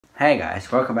Hey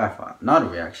guys, welcome back for another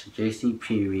reaction,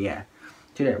 JCP React.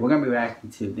 Today we're gonna be reacting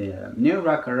to the new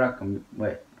Racka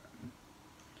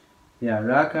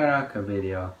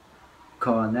video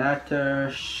called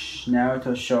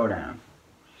Naruto Showdown.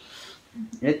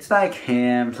 It's like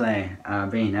him playing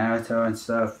being Naruto and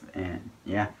stuff, and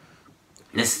yeah.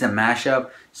 This is a mashup,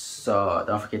 so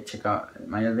don't forget to check out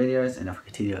my other videos, and don't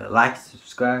forget to like,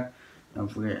 subscribe. Don't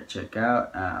forget to check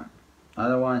out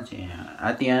other ones. Yeah.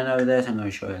 At the end of this, I'm going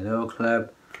to show you a little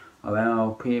clip of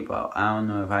MLP, but I don't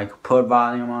know if I could put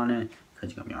volume on it because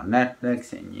it's going to be on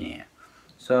Netflix, and yeah.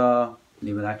 So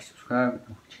leave a like, subscribe,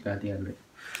 and check out the other video.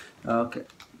 Okay,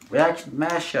 reaction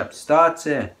mashup starts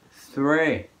in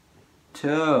 3,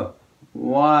 2,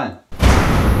 1.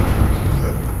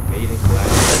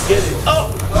 Let's get it.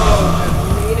 Oh!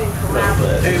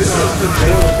 Hey, this is how the hell did they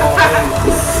do that?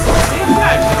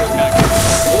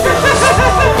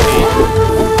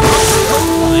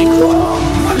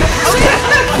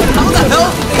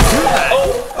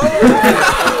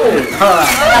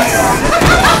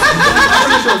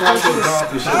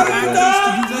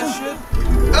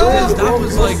 That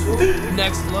was like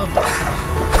next level.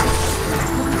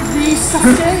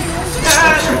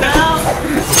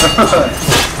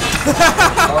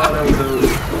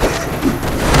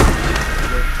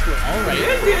 Alright.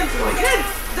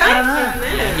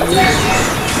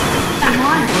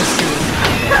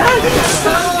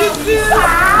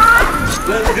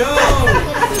 Let's go!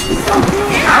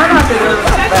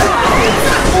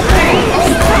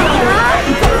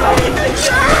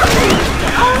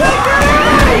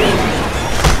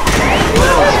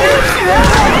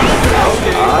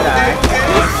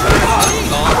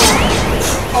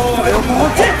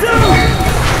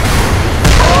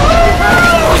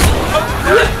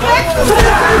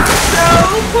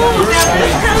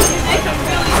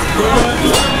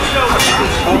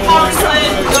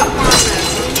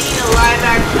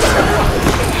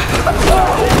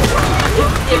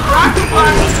 If Rocky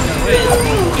Party's wins, we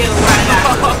can get a right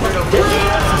out.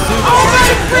 Oh my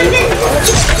goodness!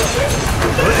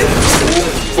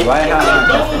 Why not?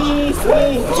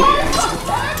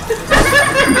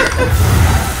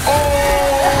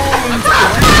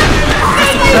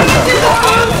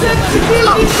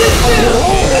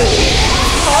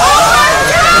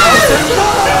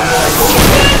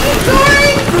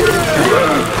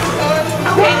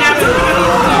 Okay, now we're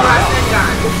going to watch that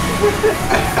guy.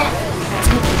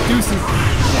 Deuces.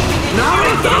 No,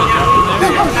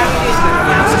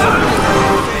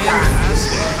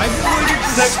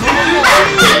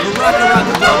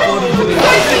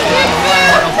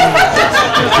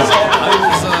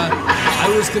 I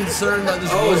was concerned that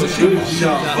this wasn't going to be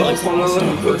that like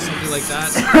awesome or something like that,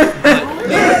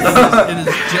 but it is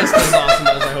just as awesome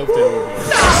as I hoped it would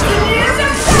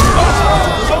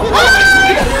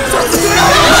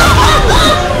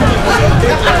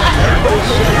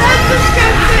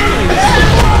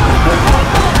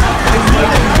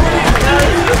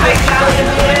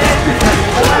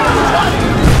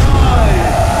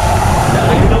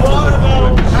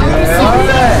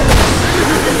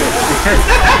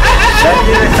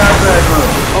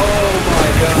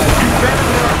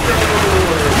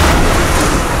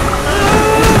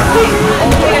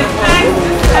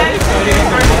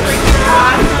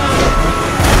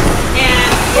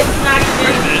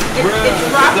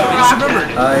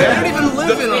They don't even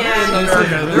live in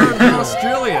America. They're in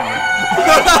Australia.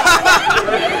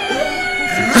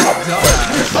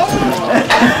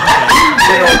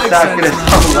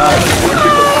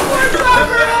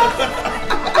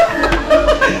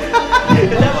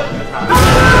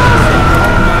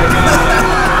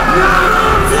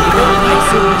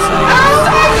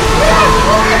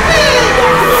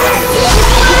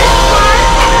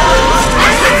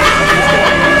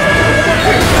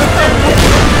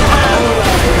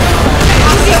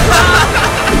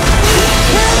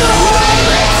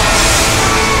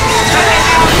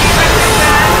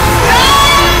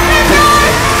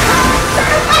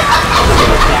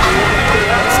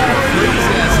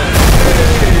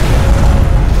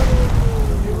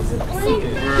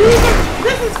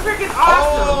 This is freaking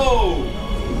awesome! Oh!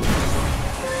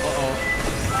 Uh-oh.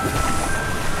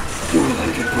 You will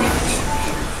like it,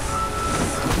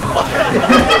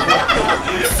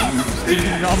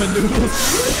 Eating ramen noodles.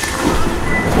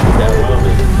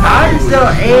 I'm still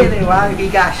eating while he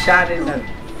got shot in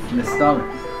the stomach.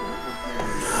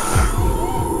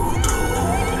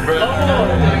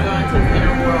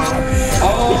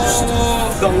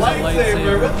 Oh, the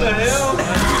lightsaber, what the hell?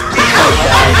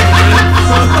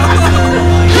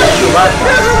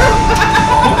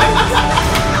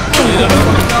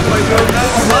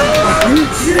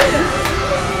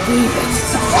 Leave it.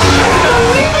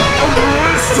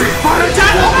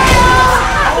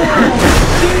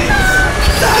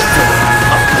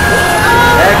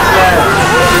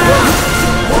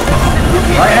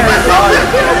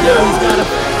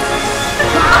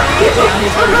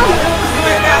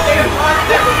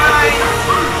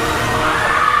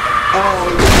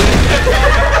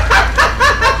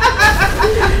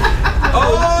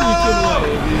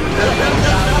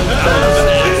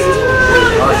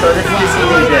 Oh, so this is just Oh,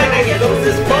 really good. I get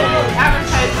this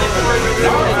advertisement for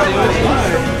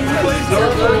so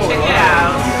go check it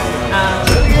out.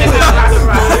 Check out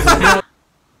Racka.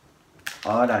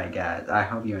 Alright guys, I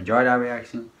hope you enjoyed our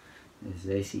reaction. This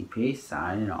is ACP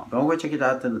signing off. Don't go check it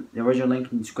out, the original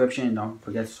link in the description. Don't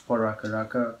forget to support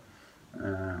Racka.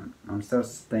 I'm still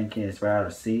thinking it's right out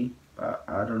of C, but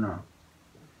I don't know.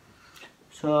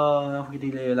 So don't forget to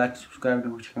leave a like, subscribe,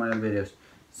 and check my other videos.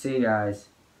 See you guys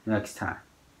next time.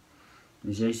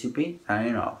 This is ACP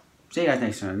signing off. See you guys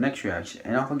next time, next reaction.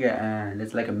 And don't forget,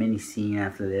 there's like a mini scene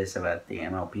after this about the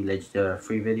MLP Legendary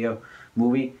free video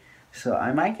movie. So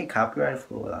I might get copyrighted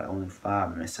for like only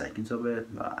 5 seconds of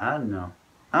it, but I don't know.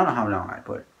 I don't know how long I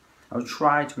put. I'll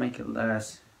try to make it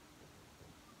less.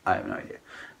 I have no idea.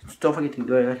 Don't forget to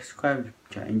do it, subscribe,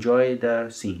 enjoy the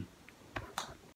scene.